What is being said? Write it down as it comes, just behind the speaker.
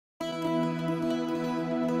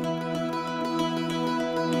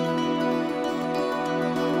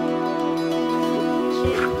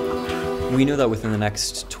We know that within the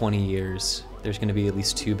next 20 years, there's going to be at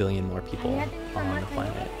least 2 billion more people on the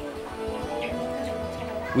planet.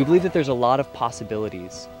 We believe that there's a lot of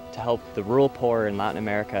possibilities to help the rural poor in Latin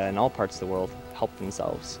America and all parts of the world help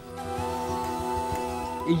themselves.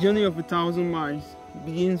 A journey of 1,000 miles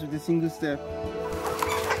begins with a single step.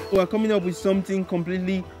 We are coming up with something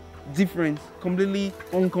completely different, completely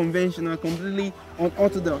unconventional, completely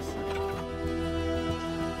unorthodox.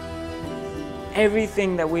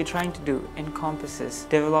 Everything that we're trying to do encompasses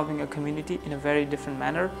developing a community in a very different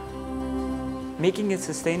manner, making it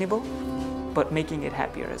sustainable, but making it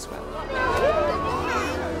happier as well.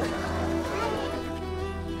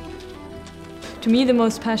 To me, the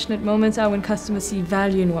most passionate moments are when customers see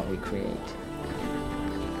value in what we create.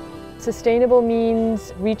 Sustainable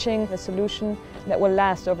means reaching a solution that will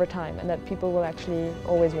last over time and that people will actually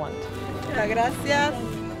always want. Gracias.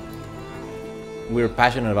 We're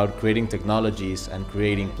passionate about creating technologies and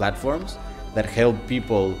creating platforms that help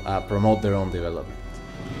people promote their own development.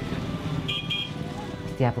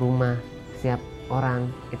 Setiap rumah, setiap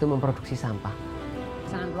orang itu memproduksi sampah.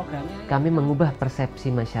 Kami mengubah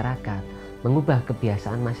persepsi masyarakat, mengubah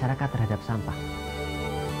kebiasaan masyarakat terhadap sampah.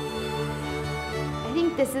 I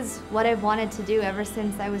think this is what I've wanted to do ever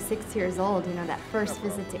since I was 6 years old. You know, that first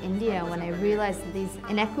visit to India when I realized that these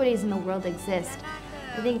inequities in the world exist.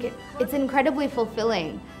 I think it's incredibly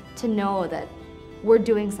fulfilling to know that we're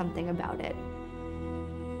doing something about it.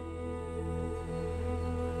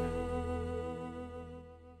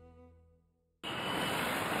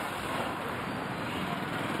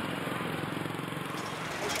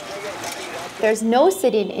 There's no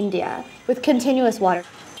city in India with continuous water.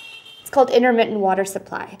 It's called intermittent water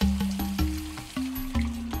supply.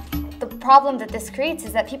 The problem that this creates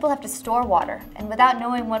is that people have to store water, and without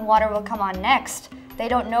knowing when water will come on next, they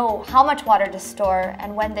don't know how much water to store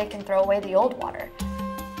and when they can throw away the old water.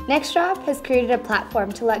 NextDrop has created a platform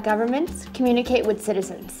to let governments communicate with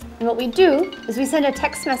citizens. And what we do is we send a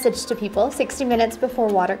text message to people 60 minutes before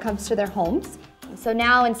water comes to their homes. So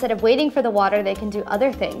now, instead of waiting for the water, they can do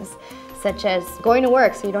other things, such as going to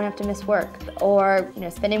work so you don't have to miss work, or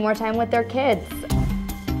spending more time with their kids.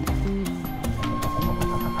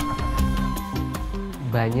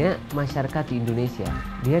 Banyak masyarakat di Indonesia,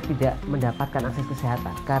 dia tidak mendapatkan akses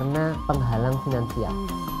kesehatan karena penghalang finansial.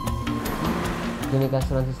 Klinik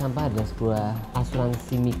asuransi sampah adalah sebuah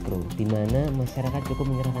asuransi mikro, di mana masyarakat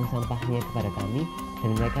cukup menyerahkan sampahnya kepada kami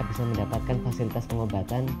dan mereka bisa mendapatkan fasilitas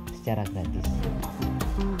pengobatan secara gratis.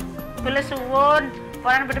 Kula suwun,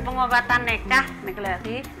 poran beri pengobatan nekah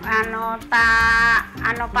lagi, pak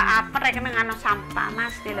apa rek nang sampah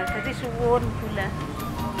Mas lho. Dadi suwun kula.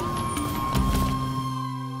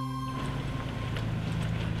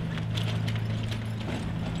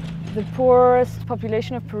 The poorest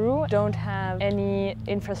population of Peru don't have any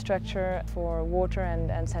infrastructure for water and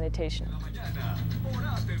sanitation.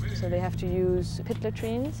 So they have to use pit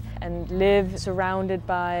latrines and live surrounded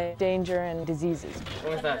by danger and diseases.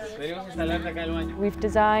 We've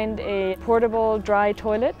designed a portable dry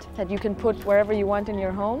toilet that you can put wherever you want in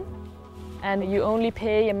your home, and you only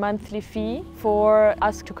pay a monthly fee for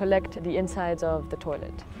us to collect the insides of the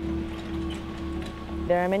toilet.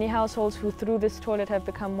 There are many households who, through this toilet, have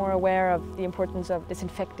become more aware of the importance of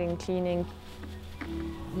disinfecting, cleaning.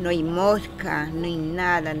 No hay mosca, no hay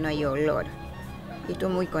nada, no hay olor.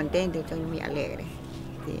 Estoy muy contenta, estoy muy alegre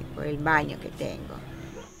por el baño que tengo.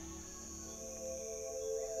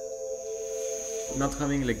 Not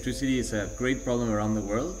having electricity is a great problem around the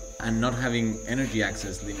world, and not having energy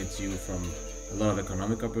access limits you from a lot of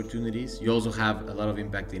economic opportunities. You also have a lot of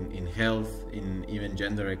impact in health, in even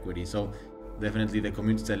gender equity. So definitely the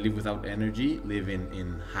communities that live without energy live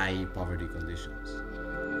in high poverty conditions.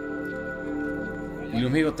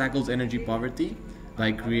 Unilever tackles energy poverty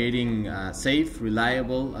by creating safe,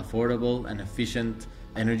 reliable, affordable and efficient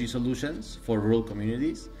energy solutions for rural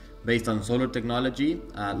communities based on solar technology,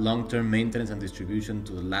 long-term maintenance and distribution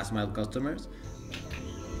to the last mile customers.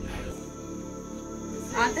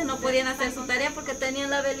 Antes no podían hacer su tarea porque tenían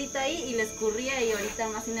la velita ahí y les escurría, y ahorita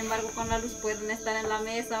más sin embargo con la luz pueden estar en la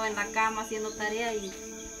mesa o en la cama haciendo tarea y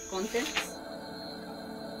contentos.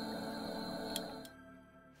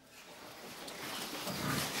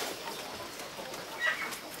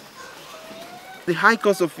 The high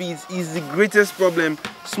cost of feeds is the greatest problem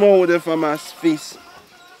smallholder farmers face.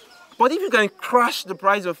 But if you can crash the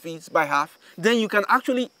price of feeds by half, then you can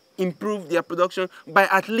actually improve their production by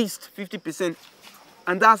at least 50%.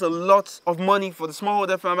 And that's a lot of money for the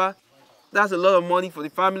smallholder farmer, that's a lot of money for the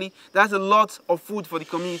family, that's a lot of food for the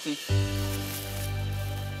community.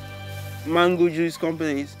 Mango juice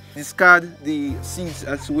companies discard the seeds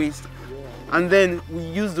as waste and then we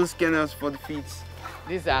use those kennels for the feeds.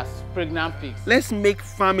 These are pregnant pigs. Let's make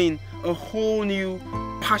farming a whole new,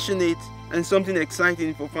 passionate, and something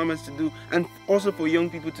exciting for farmers to do, and also for young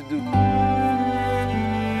people to do.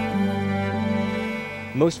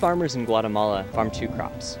 Most farmers in Guatemala farm 2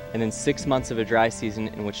 crops, and then 6 months of a dry season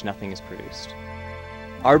in which nothing is produced.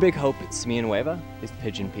 Our big hope at Semilla Nueva is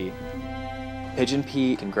pigeon pea. Pigeon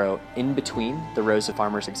pea can grow in between the rows of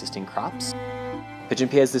farmers' existing crops. Pigeon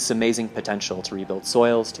pea has this amazing potential to rebuild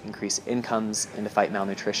soils, to increase incomes, and to fight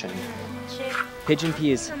malnutrition. Pigeon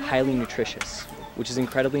pea is highly nutritious, which is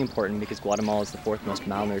incredibly important because Guatemala is the 4th most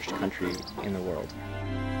malnourished country in the world.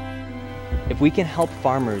 If we can help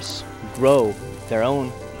farmers grow their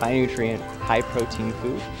own high-nutrient, high-protein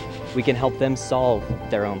food, we can help them solve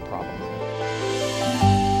their own problem.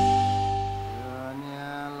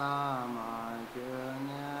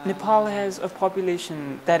 Nepal has a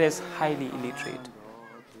population that is highly illiterate.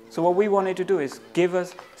 So what we wanted to do is give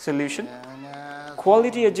us solution,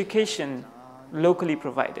 quality education locally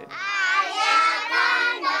provided.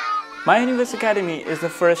 My University Academy is the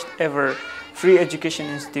first ever free education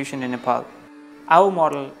institution in Nepal. Our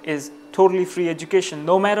model is totally free education,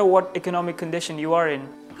 no matter what economic condition you are in.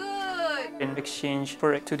 Good. In exchange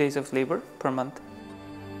for 2 days of labor per month.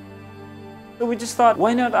 So we just thought,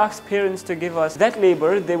 why not ask parents to give us that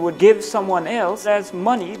labor they would give someone else as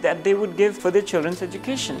money that they would give for their children's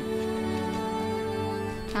education.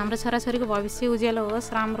 हाम्रो छोराछोरीको भविष्य उज्यालो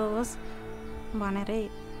होस्, राम्रो होस् भनेरै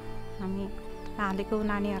हामी हालेको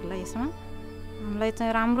नानीहरूलाई यसमा हामीलाई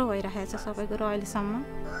चाहिँ राम्रो भइरहेको छ सबै कुरा अहिलेसम्म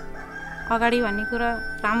अगाडि भन्ने कुरा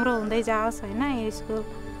राम्रो हुँदै जाओस् हैन यो स्कुल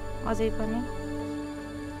अझै पनि.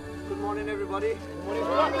 Good morning everybody. Good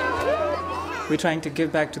morning. We're trying to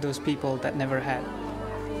give back to those people that never had.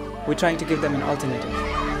 We're trying to give them an alternative.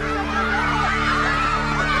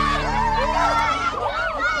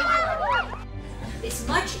 It's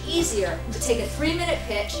much easier to take a 3-minute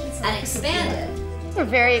pitch and expand it. We're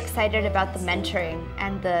very excited about the mentoring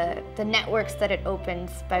and the networks that it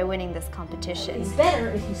opens by winning this competition. It's better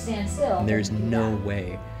if you stand still. There's no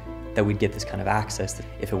way that we'd get this kind of access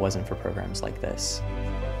if it wasn't for programs like this.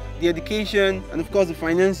 The education and of course the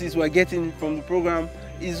finances we're getting from the program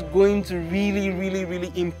is going to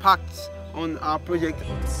really impact on our project.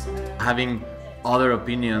 Having other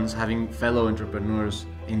opinions, having fellow entrepreneurs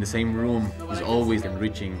in the same room is always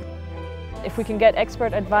enriching. If we can get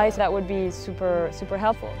expert advice, that would be super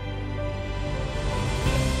helpful.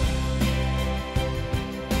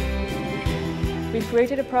 We've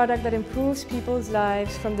created a product that improves people's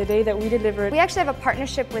lives from the day that we deliver it. We actually have a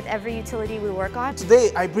partnership with every utility we work on.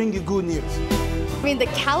 Today I bring you good news. I mean, the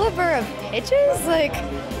caliber of pitches, like,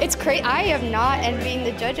 it's crazy. I am not envying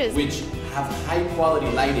the judges. Which have high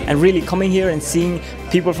quality lighting. And really coming here and seeing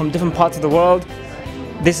people from different parts of the world,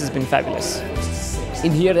 this has been fabulous.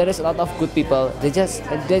 In here there is a lot of good people. They just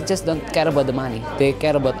don't care about the money. They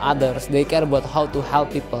care about others. They care about how to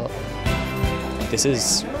help people. This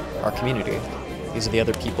is our community. These are the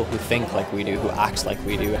other people who think like we do, who act like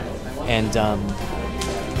we do. And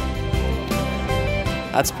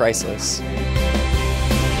that's priceless.